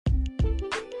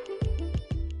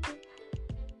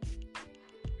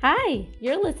Hi,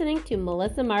 you're listening to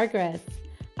Melissa Margaret.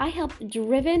 I help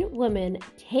driven women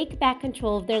take back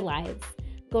control of their lives,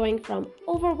 going from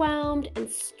overwhelmed and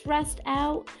stressed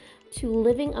out to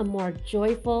living a more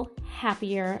joyful,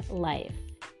 happier life.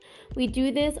 We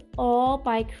do this all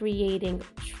by creating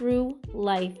true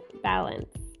life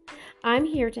balance. I'm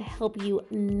here to help you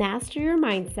master your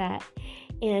mindset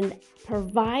and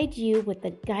provide you with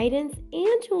the guidance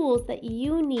and tools that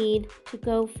you need to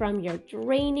go from your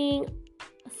draining,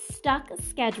 stuck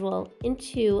schedule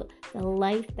into the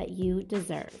life that you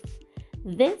deserve.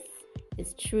 This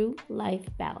is True Life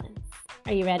Balance.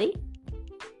 Are you ready?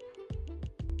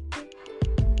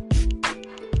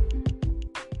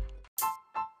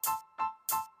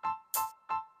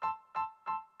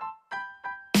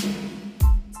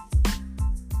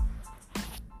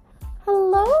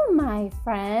 Hello, my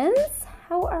friends.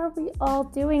 How are we all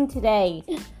doing today?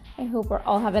 I hope we're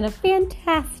all having a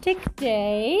fantastic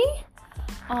day.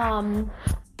 I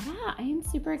am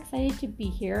super excited to be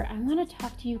here. I want to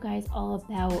talk to you guys all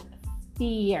about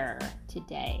fear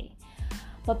today.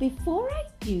 But before I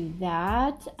do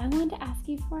that, I want to ask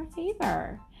you for a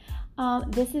favor.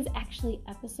 This is actually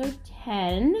episode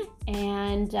 10,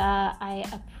 and I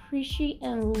appreciate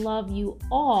and love you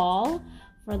all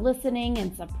for listening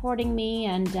and supporting me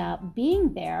and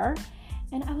being there.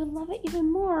 And I would love it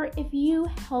even more if you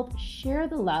help share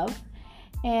the love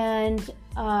and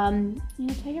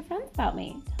tell your friends about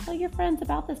me. Tell your friends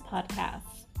about this podcast.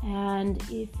 And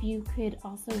if you could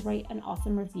also write an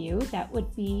awesome review, that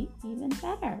would be even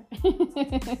better.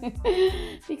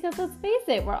 Because let's face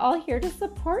it, we're all here to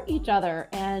support each other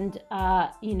and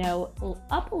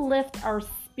uplift our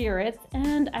spirits.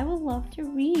 And I would love to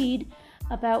read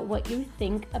about what you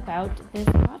think about this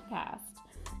podcast.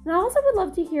 And I also would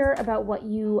love to hear about what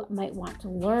you might want to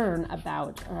learn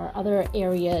about or other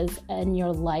areas in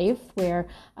your life where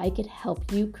I could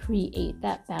help you create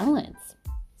that balance.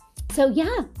 So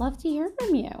love to hear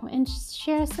from you and just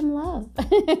share some love.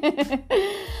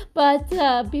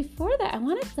 But before that, I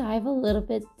want to dive a little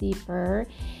bit deeper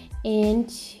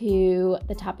into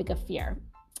the topic of fear,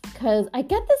 because I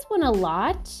get this one a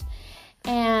lot.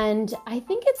 And I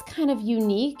think it's kind of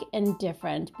unique and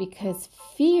different because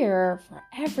fear for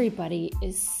everybody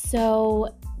is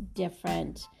so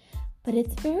different, but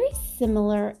it's very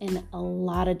similar in a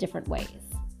lot of different ways.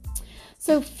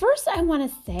 So first, I want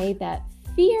to say that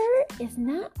fear is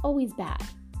not always bad,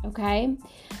 okay?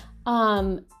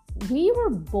 We were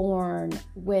born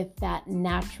with that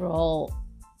natural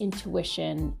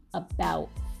intuition about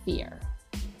fear.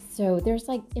 So there's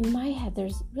in my head,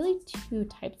 there's really two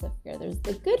types of fear. There's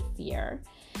the good fear,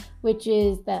 which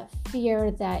is that fear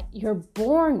that you're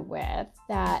born with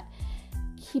that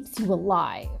keeps you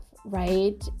alive,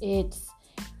 right? It's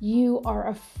you are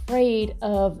afraid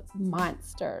of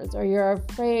monsters, or you're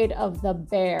afraid of the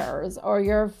bears, or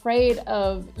you're afraid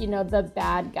of, the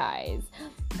bad guys.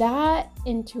 That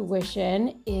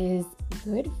intuition is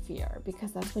good fear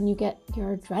because that's when you get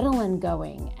your adrenaline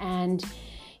going and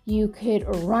you could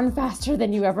run faster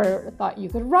than you ever thought you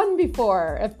could run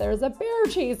before if there's a bear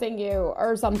chasing you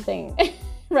or something,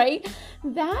 right?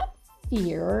 That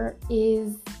fear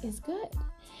is good.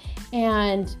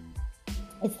 And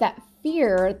it's that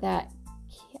fear that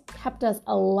kept us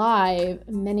alive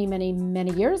many, many,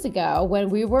 many years ago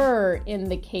when we were in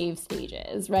the cave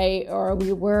stages, right? Or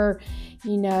we were,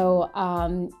 we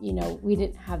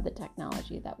didn't have the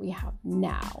technology that we have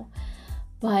now.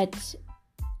 But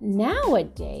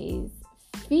nowadays,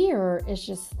 fear is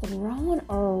just thrown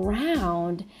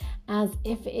around as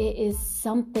if it is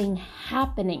something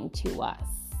happening to us.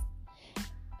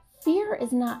 Fear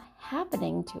is not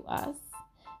happening to us.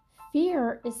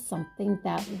 Fear is something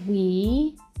that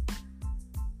we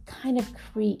kind of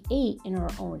create in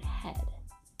our own head,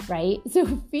 right? So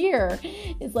fear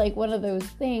is like one of those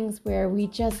things where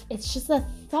it's just a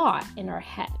thought in our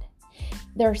head.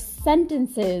 There are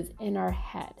sentences in our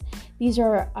head. These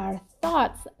are our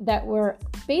thoughts that we're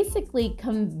basically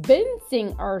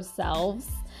convincing ourselves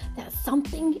that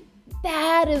something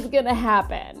bad is going to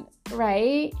happen,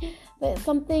 right? That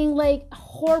something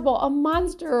horrible, a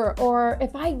monster, or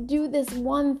if I do this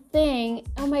one thing,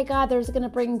 oh my God, there's going to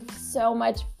bring so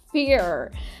much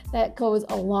fear that goes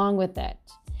along with it.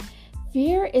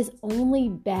 Fear is only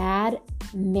bad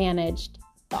managed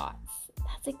thoughts.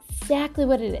 That's exactly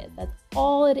what it is. That's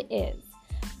all it is.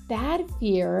 Bad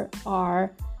fear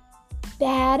are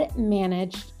bad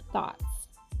managed thoughts.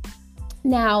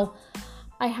 Now,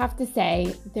 I have to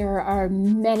say there are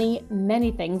many,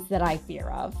 many things that I fear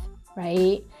of,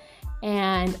 right?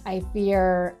 And I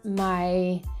fear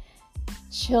my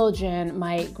children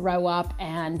might grow up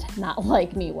and not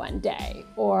like me one day,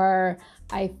 or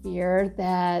I fear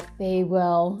that they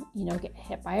will, get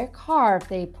hit by a car if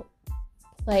they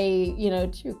play,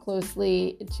 too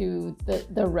closely to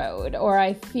the road, or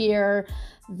I fear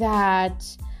that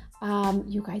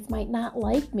you guys might not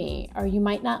like me, or you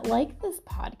might not like this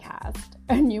podcast,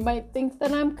 and you might think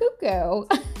that I'm cuckoo,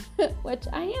 which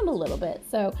I am a little bit.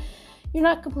 So you're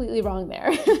not completely wrong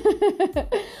there.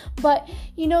 But,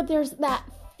 there's that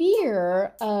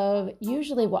fear of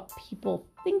usually what people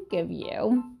think of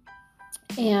you.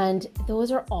 And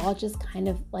those are all just kind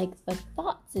of like the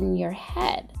thoughts in your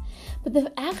head. But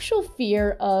the actual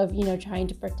fear of, trying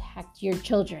to protect your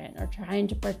children or trying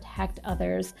to protect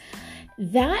others,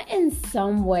 that in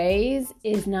some ways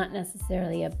is not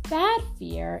necessarily a bad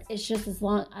fear. It's just as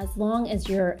long as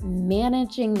you're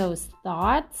managing those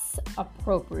thoughts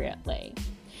appropriately.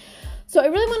 So I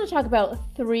really want to talk about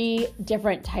 3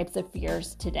 different types of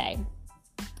fears today.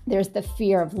 There's the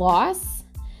fear of loss,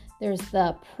 there's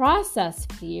the process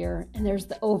fear, and there's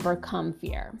the overcome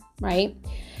fear, right?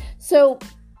 So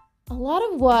a lot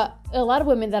of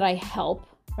women that I help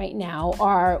right now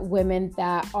are women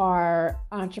that are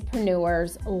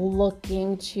entrepreneurs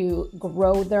looking to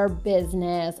grow their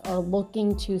business, or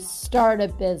looking to start a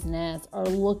business, or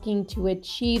looking to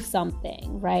achieve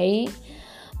something, right?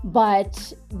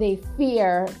 But they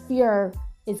fear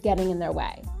is getting in their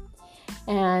way.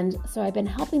 And so I've been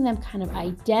helping them kind of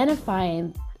identify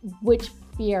which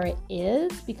fear it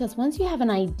is, because once you have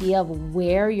an idea of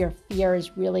where your fear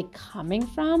is really coming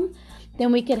from,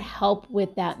 then we could help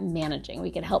with that managing.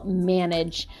 We could help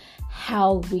manage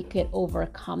how we could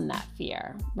overcome that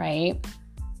fear, right?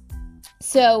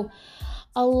 So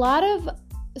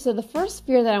the first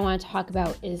fear that I want to talk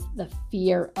about is the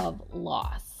fear of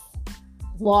loss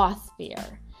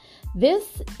fear.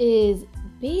 This is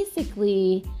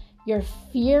basically you're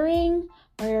fearing,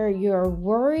 or you're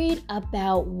worried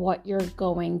about what you're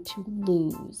going to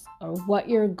lose or what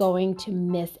you're going to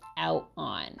miss out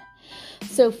on.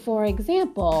 So for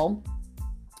example,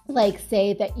 like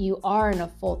say that you are in a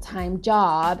full-time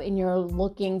job and you're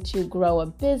looking to grow a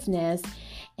business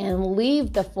and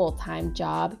leave the full-time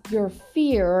job, your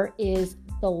fear is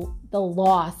the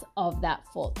loss of that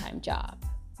full-time job,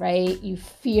 right? You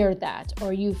fear that,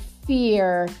 or you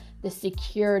fear the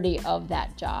security of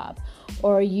that job,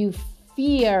 or you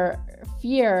fear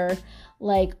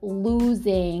like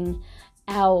losing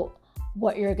out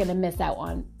what you're going to miss out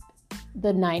on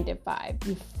the 9 to 5.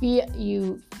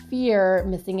 You fear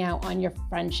missing out on your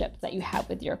friendships that you have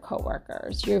with your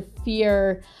coworkers. You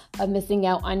fear of missing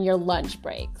out on your lunch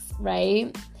breaks,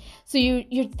 right? So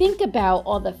you think about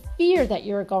all the fear that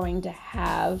you're going to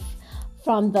have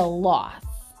from the loss,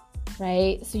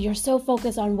 right? So you're so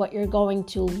focused on what you're going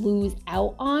to lose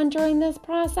out on during this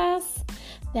process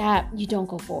that you don't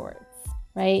go forwards,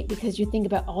 right? Because you think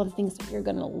about all the things that you're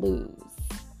going to lose,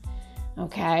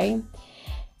 okay?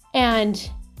 And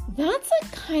that's a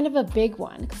kind of a big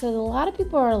one, because a lot of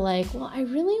people are like, well, I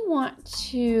really want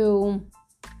to,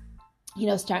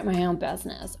 start my own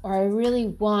business, or I really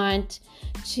want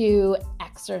to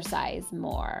exercise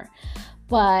more,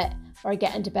 or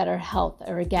get into better health,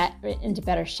 or get into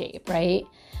better shape, right?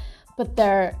 But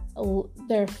their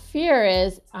fear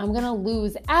is, I'm going to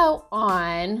lose out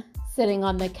on sitting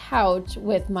on the couch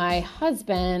with my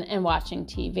husband and watching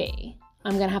TV.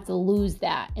 I'm going to have to lose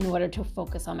that in order to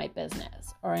focus on my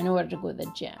business, or in order to go to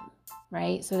the gym,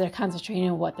 right? So they're concentrating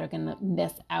on what they're going to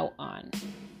miss out on.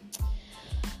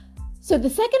 So the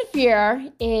second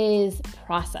fear is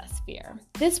process fear.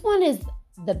 This one is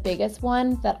the biggest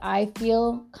one that I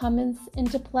feel comes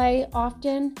into play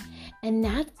often, and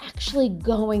that's actually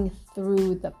going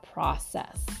through the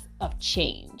process of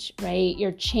change, right?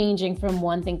 You're changing from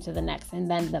one thing to the next, and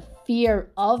then the fear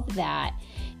of that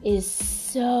is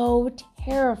so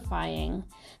terrifying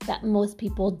that most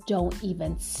people don't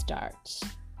even start.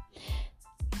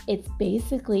 It's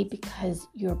basically because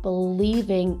you're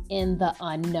believing in the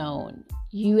unknown.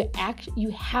 You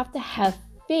have to have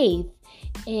faith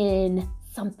in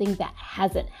something that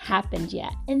hasn't happened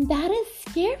yet. And that is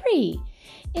scary.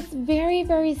 It's very,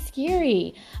 very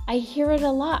scary. I hear it a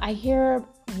lot. I hear,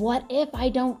 what if I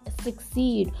don't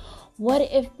succeed? What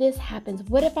if this happens?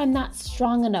 What if I'm not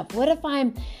strong enough? What if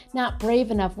I'm not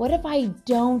brave enough? What if I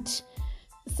don't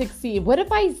succeed? What if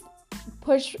I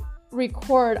push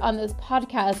record on this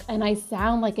podcast and I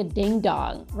sound like a ding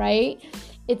dong, right?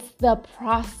 It's the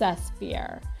process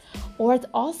fear. Or it's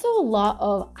also a lot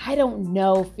of I don't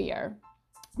know fear.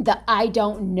 The I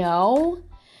don't know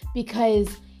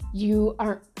because you've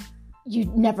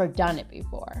never done it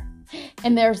before.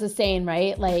 And there's a saying,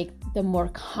 right? Like the more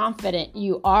confident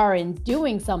you are in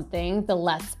doing something, the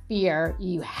less fear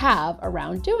you have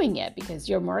around doing it because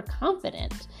you're more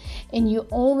confident. And the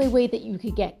only way that you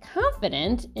could get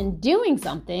confident in doing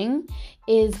something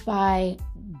is by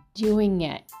doing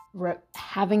it,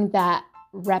 having that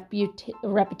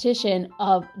repetition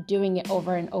of doing it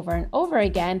over and over and over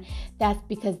again. That's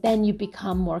because then you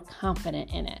become more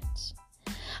confident in it.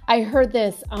 I heard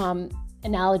this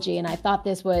analogy, and I thought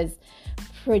this was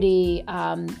pretty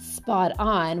spot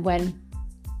on when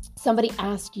somebody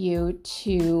asked you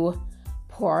to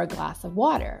pour a glass of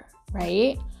water,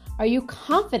 right? Are you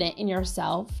confident in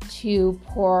yourself to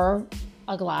pour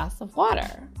a glass of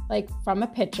water, like from a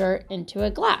pitcher into a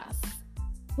glass?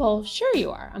 Well, sure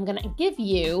you are. I'm going to give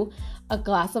you a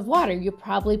glass of water. You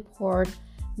probably poured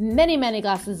many, many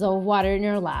glasses of water in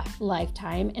your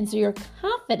lifetime. And so you're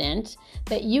confident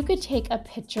that you could take a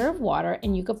pitcher of water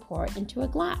and you could pour it into a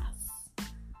glass.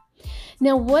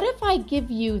 Now, what if I give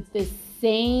you the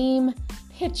same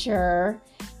pitcher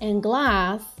and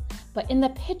glass, but in the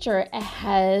pitcher it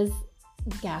has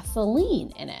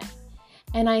gasoline in it?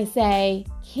 And I say,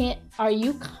 are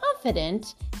you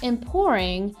confident in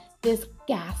pouring this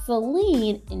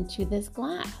gasoline into this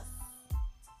glass?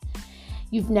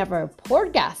 You've never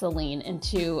poured gasoline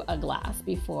into a glass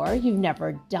before. You've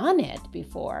never done it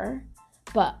before.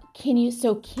 But can you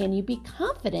be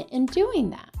confident in doing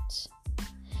that?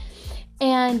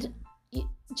 And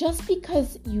just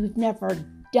because you've never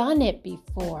done it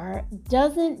before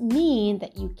doesn't mean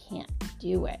that you can't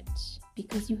do it,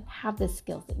 because you have the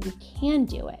skills that you can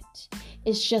do it.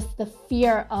 It's just the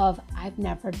fear of, I've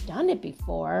never done it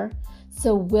before,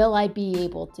 so will I be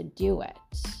able to do it,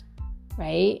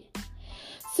 right?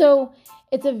 So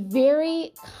it's a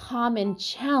very common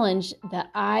challenge that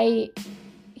I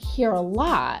hear a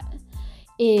lot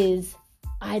is,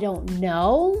 I don't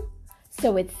know,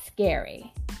 so it's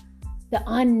scary. The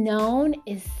unknown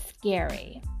is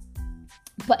scary.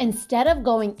 But instead of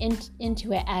going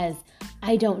into it as,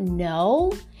 I don't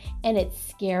know, and it's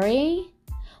scary,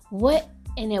 what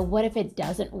if it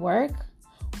doesn't work?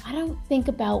 I don't think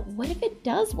about, what if it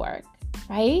does work,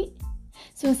 right?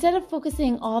 So instead of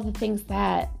focusing all the things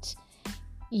that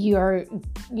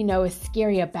is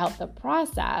scary about the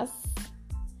process,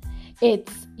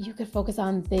 you could focus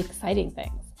on the exciting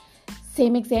things.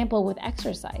 Same example with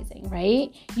exercising,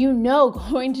 right?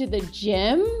 Going to the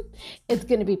gym, it's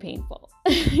going to be painful.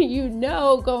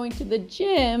 Going to the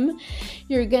gym,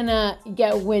 you're going to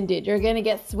get winded. You're going to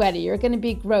get sweaty. You're going to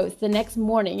be gross. The next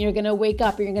morning, you're going to wake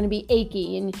up, you're going to be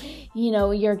achy. And,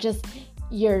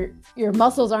 your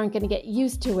muscles aren't going to get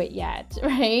used to it yet,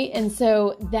 right? And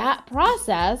so that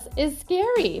process is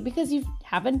scary because you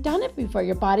haven't done it before.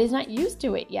 Your body's not used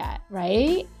to it yet,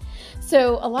 right?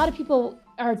 So a lot of people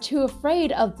are too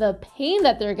afraid of the pain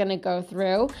that they're going to go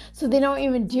through, so they don't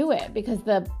even do it because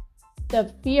the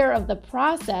fear of the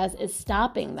process is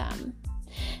stopping them.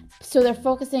 So they're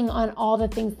focusing on all the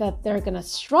things that they're going to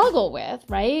struggle with,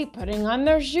 right? Putting on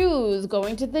their shoes,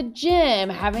 going to the gym,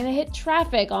 having to hit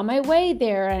traffic on my way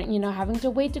there, and, having to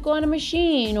wait to go on a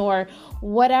machine or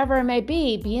whatever it may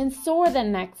be, being sore the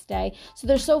next day. So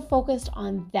they're so focused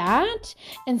on that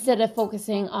instead of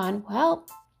focusing on, well,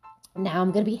 now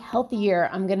I'm going to be healthier.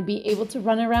 I'm going to be able to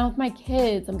run around with my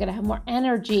kids. I'm going to have more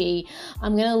energy.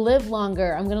 I'm going to live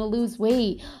longer. I'm going to lose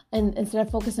weight. And instead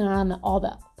of focusing on all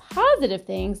the positive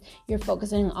things, you're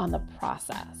focusing on the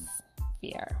process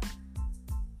fear.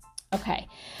 Okay.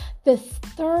 The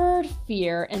third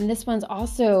fear, and this one's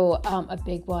also a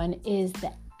big one, is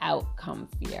the outcome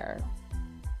fear.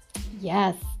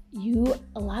 Yes,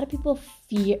 a lot of people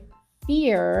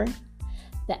fear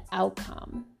the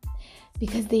outcome,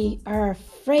 because they are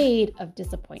afraid of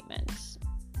disappointment.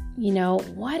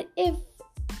 What if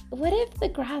the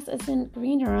grass isn't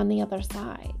greener on the other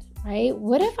side, right?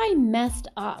 What if I messed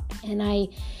up and I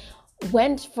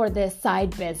went for this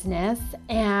side business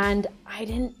and I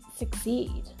didn't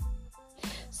succeed?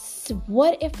 So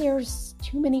what if there's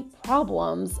too many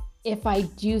problems if I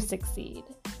do succeed?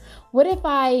 What if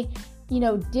I,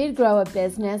 did grow a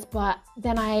business, but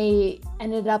then I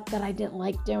ended up that I didn't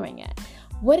like doing it?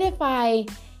 What if I,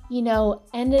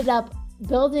 ended up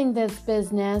building this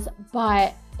business,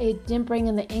 but it didn't bring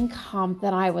in the income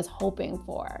that I was hoping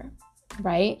for,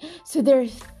 right? So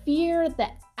there's fear, the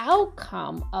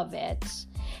outcome of it.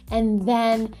 And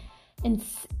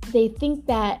they think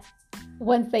that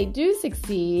once they do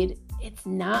succeed, it's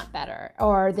not better,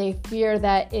 or they fear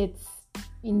that it's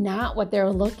not what they're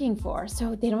looking for.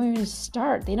 So they don't even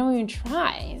start. They don't even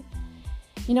try.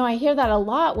 I hear that a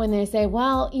lot when they say,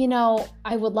 well,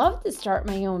 I would love to start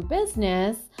my own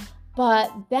business, but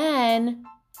then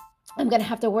I'm going to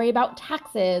have to worry about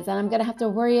taxes, and I'm going to have to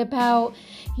worry about,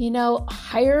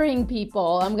 hiring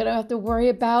people. I'm going to have to worry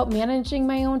about managing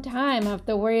my own time. I have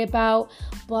to worry about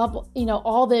blah, blah,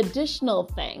 all the additional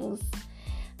things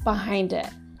behind it.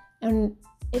 And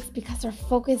it's because they're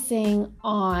focusing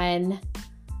on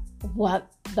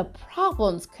what the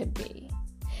problems could be.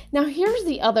 Now, here's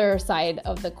the other side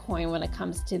of the coin when it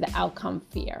comes to the outcome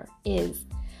fear is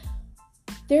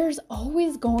there's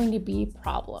always going to be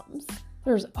problems.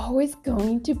 There's always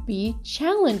going to be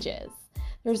challenges.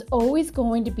 There's always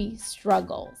going to be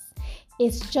struggles.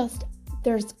 It's just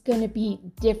there's going to be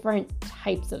different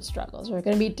types of struggles. There are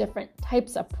going to be different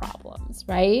types of problems,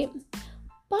 right?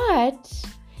 But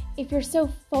if you're so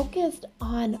focused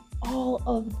on all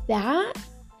of that,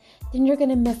 then you're going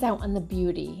to miss out on the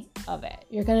beauty of it.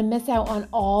 You're going to miss out on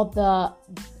all the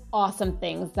awesome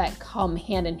things that come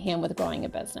hand in hand with growing a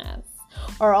business,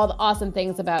 or all the awesome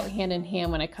things about hand in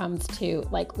hand when it comes to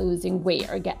like losing weight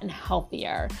or getting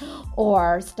healthier,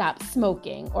 or stop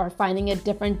smoking, or finding a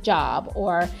different job,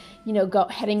 or,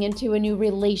 heading into a new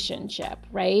relationship,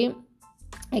 right?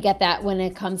 I get that when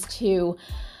it comes to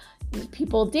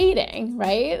people dating,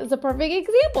 right? It's a perfect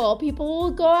example. People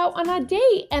will go out on a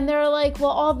date and they're like,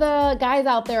 well, all the guys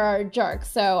out there are jerks,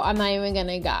 so I'm not even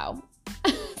gonna go.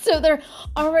 So they're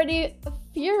already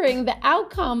fearing the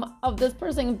outcome of this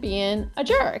person being a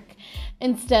jerk,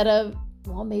 instead of,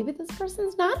 well, maybe this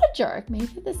person's not a jerk.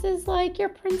 Maybe this is like your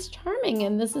Prince Charming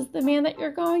and this is the man that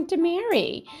you're going to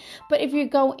marry. But if you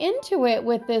go into it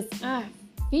with this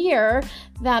fear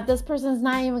that this person's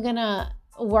not even gonna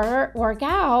work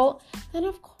out, then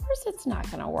of course it's not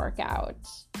going to work out,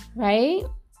 right?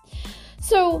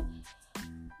 So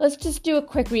let's just do a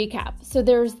quick recap. So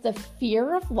there's the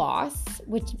fear of loss,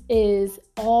 which is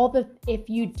if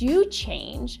you do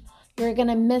change, you're going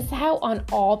to miss out on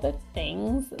all the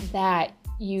things that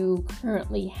you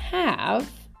currently have,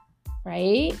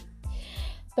 right?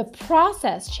 The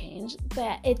process change,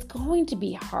 that it's going to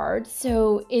be hard,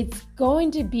 so it's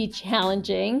going to be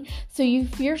challenging, so you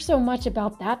fear so much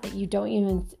about that you don't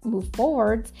even move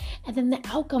forwards. And then the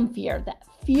outcome fear, that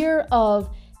fear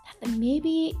of that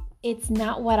maybe it's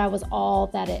not what I was all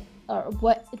that it, or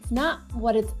what it's not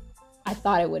what I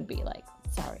thought it would be like.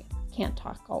 Sorry, can't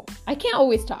talk. Oh, I can't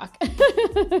always talk.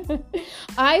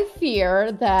 I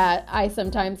fear that I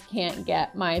sometimes can't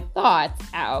get my thoughts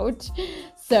out,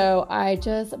 so I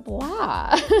just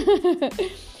blah.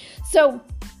 So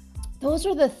those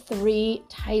are the 3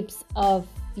 types of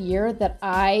fear that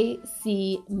I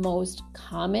see most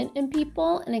common in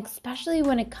people, and especially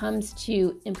when it comes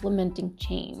to implementing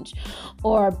change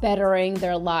or bettering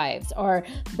their lives or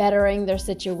bettering their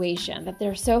situation, that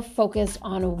they're so focused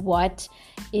on what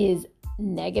is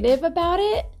negative about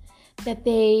it that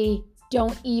they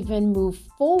don't even move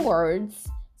forwards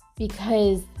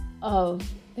because of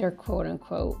their quote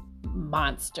unquote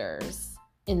monsters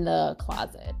in the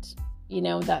closet,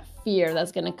 that fear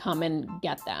that's going to come and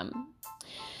get them.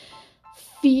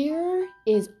 Fear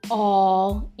is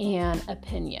all an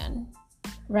opinion,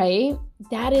 right?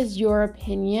 That is your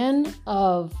opinion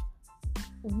of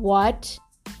what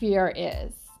fear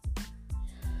is.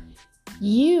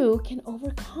 You can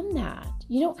overcome that.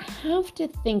 You don't have to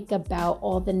think about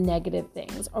all the negative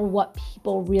things or what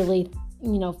people really,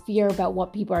 fear about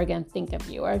what people are going to think of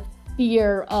you, or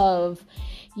fear of,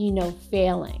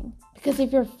 failing. Because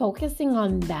if you're focusing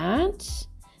on that,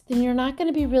 then you're not going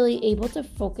to be really able to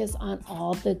focus on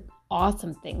all the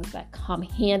awesome things that come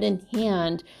hand in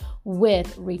hand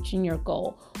with reaching your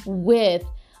goal, with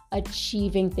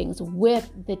achieving things, with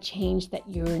the change that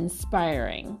you're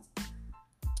inspiring,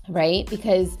 right?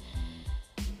 Because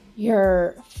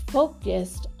you're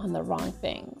focused on the wrong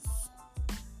things.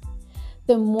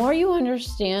 The more you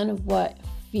understand what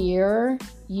fear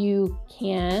you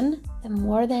can, the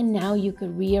more then now you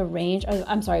could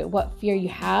what fear you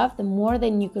have, the more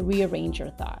then you could rearrange your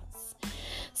thoughts.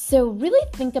 So really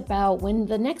think about, when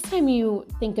the next time you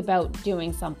think about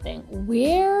doing something,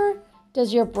 where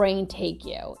does your brain take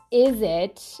you? Is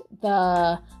it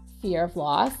the fear of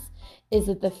loss? Is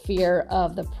it the fear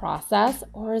of the process?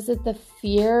 Or is it the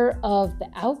fear of the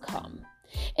outcome?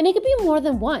 And it could be more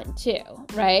than one too,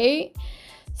 right?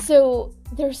 So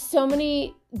there's so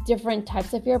many different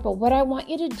types of fear, but what I want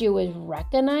you to do is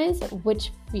recognize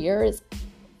which fear is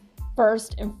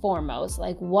first and foremost,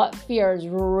 like what fear is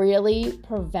really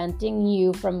preventing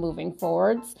you from moving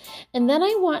forwards. And then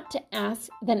I want to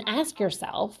ask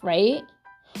yourself, right?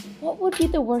 What would be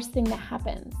the worst thing that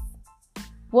happens?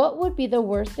 What would be the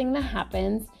worst thing that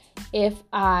happens if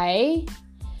I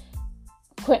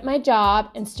quit my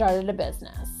job and started a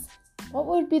business? What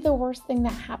would be the worst thing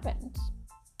that happened?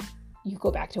 You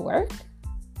go back to work?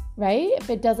 right? If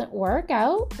it doesn't work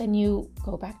out, then you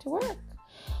go back to work.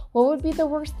 What would be the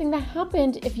worst thing that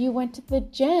happened if you went to the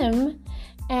gym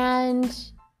and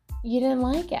you didn't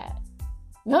like it?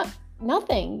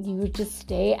 Nothing. You would just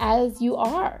stay as you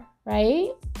are,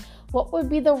 right? What would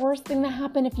be the worst thing that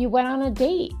happened if you went on a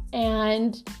date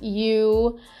and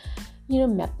you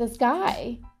met this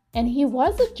guy and he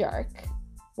was a jerk?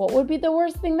 What would be the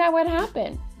worst thing that would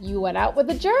happen? You went out with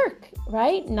a jerk,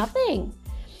 right? Nothing.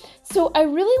 So I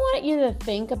really want you to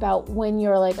think about when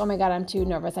you're like, oh my God, I'm too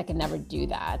nervous, I can never do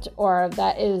that. Or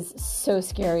that is so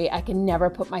scary, I can never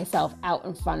put myself out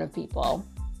in front of people.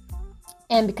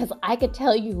 And because I could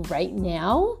tell you right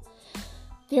now,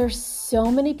 there's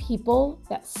so many people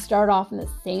that start off in the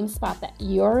same spot that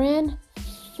you're in,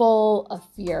 full of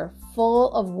fear,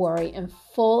 full of worry, and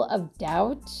full of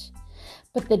doubt.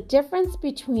 But the difference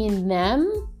between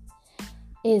them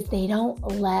is they don't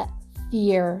let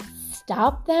fear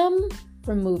stop them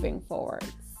from moving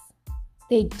forwards.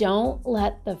 They don't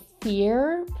let the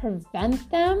fear prevent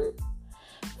them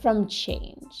from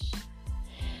change.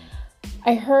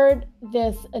 I heard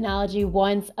this analogy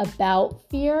once about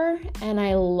fear and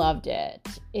I loved it.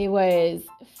 It was,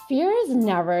 fear is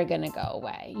never going to go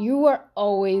away. You are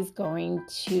always going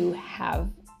to have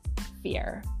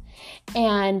fear.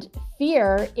 And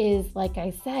fear is, like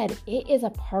I said, it is a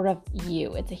part of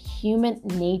you. It's a human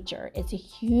nature. It's a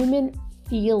human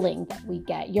feeling that we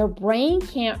get. Your brain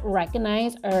can't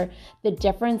recognize the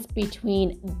difference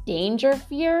between danger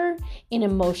fear and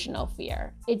emotional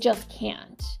fear. It just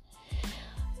can't.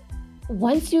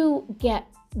 Once you get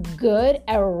good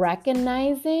at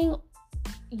recognizing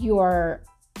your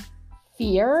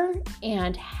fear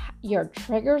and your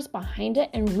triggers behind it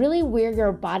and really where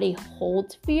your body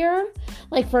holds fear.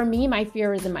 Like for me, my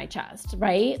fear is in my chest,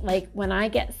 right? Like when I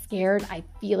get scared, I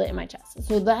feel it in my chest.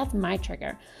 So that's my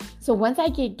trigger. So once I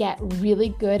get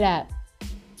really good at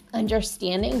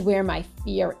understanding where my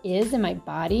fear is in my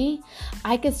body,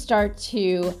 I could start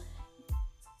to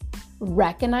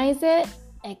recognize it,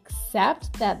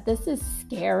 accept that this is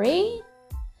scary,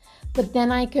 but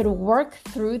then I could work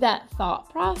through that thought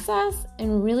process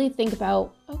and really think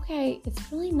about, okay, it's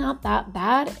really not that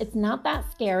bad. It's not that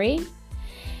scary.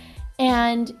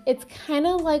 And it's kind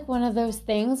of like one of those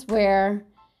things where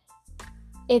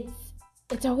it's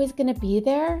always going to be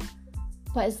there.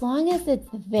 But as long as it's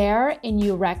there and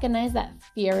you recognize that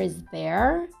fear is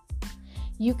there,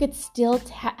 you could still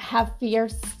have fear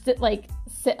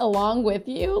sit along with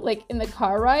you, like in the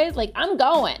car ride. Like I'm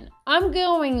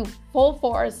going full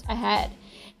force ahead.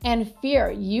 And fear,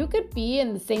 you could be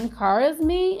in the same car as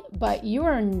me, but you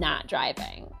are not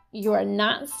driving. You are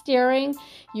not steering.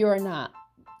 You are not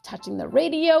touching the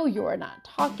radio. You are not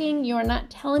talking. You are not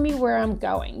telling me where I'm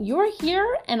going. You're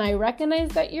here, and I recognize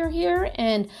that you're here,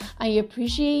 and I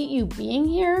appreciate you being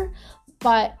here,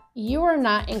 but you are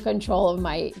not in control of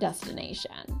my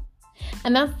destination.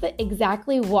 And that's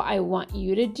exactly what I want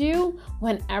you to do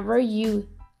whenever you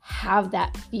have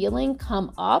that feeling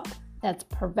come up that's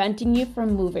preventing you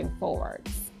from moving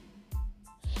forwards.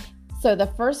 So the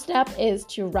first step is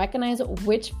to recognize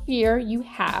which fear you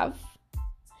have.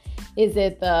 Is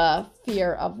it the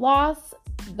fear of loss,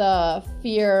 the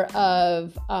fear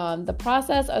of the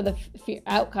process, or the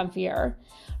outcome fear?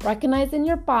 Recognize in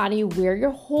your body where you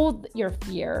hold your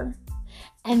fear,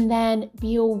 and then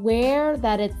be aware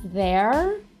that it's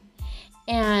there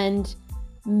and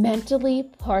mentally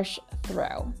push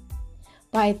through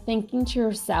by thinking to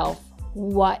yourself,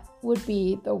 what would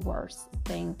be the worst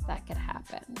thing that could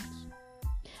happen?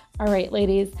 All right,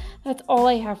 ladies, that's all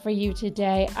I have for you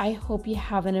today. I hope you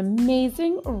have an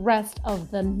amazing rest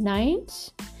of the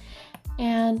night.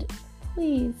 And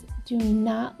please do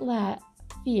not let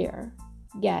fear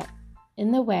get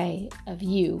in the way of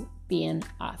you being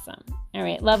awesome. All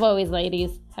right, love always,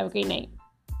 ladies. Have a great night.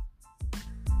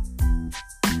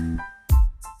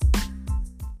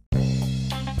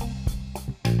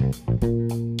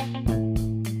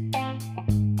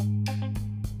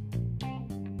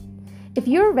 If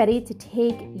you're ready to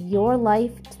take your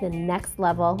life to the next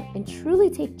level and truly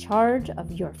take charge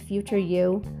of your future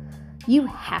you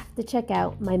have to check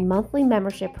out my monthly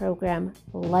membership program,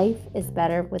 Life is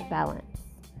Better with Balance.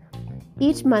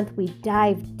 Each month, we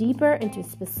dive deeper into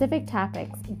specific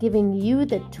topics, giving you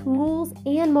the tools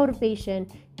and motivation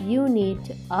you need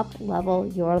to up-level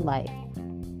your life.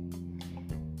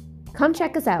 Come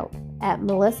check us out at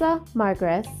Melissa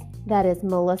Margres, that is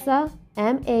Melissa,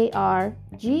 MARGRES.com,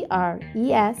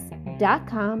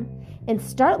 and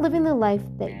start living the life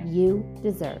that you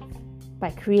deserve by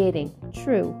creating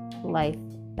true life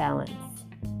balance.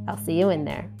 I'll see you in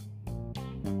there.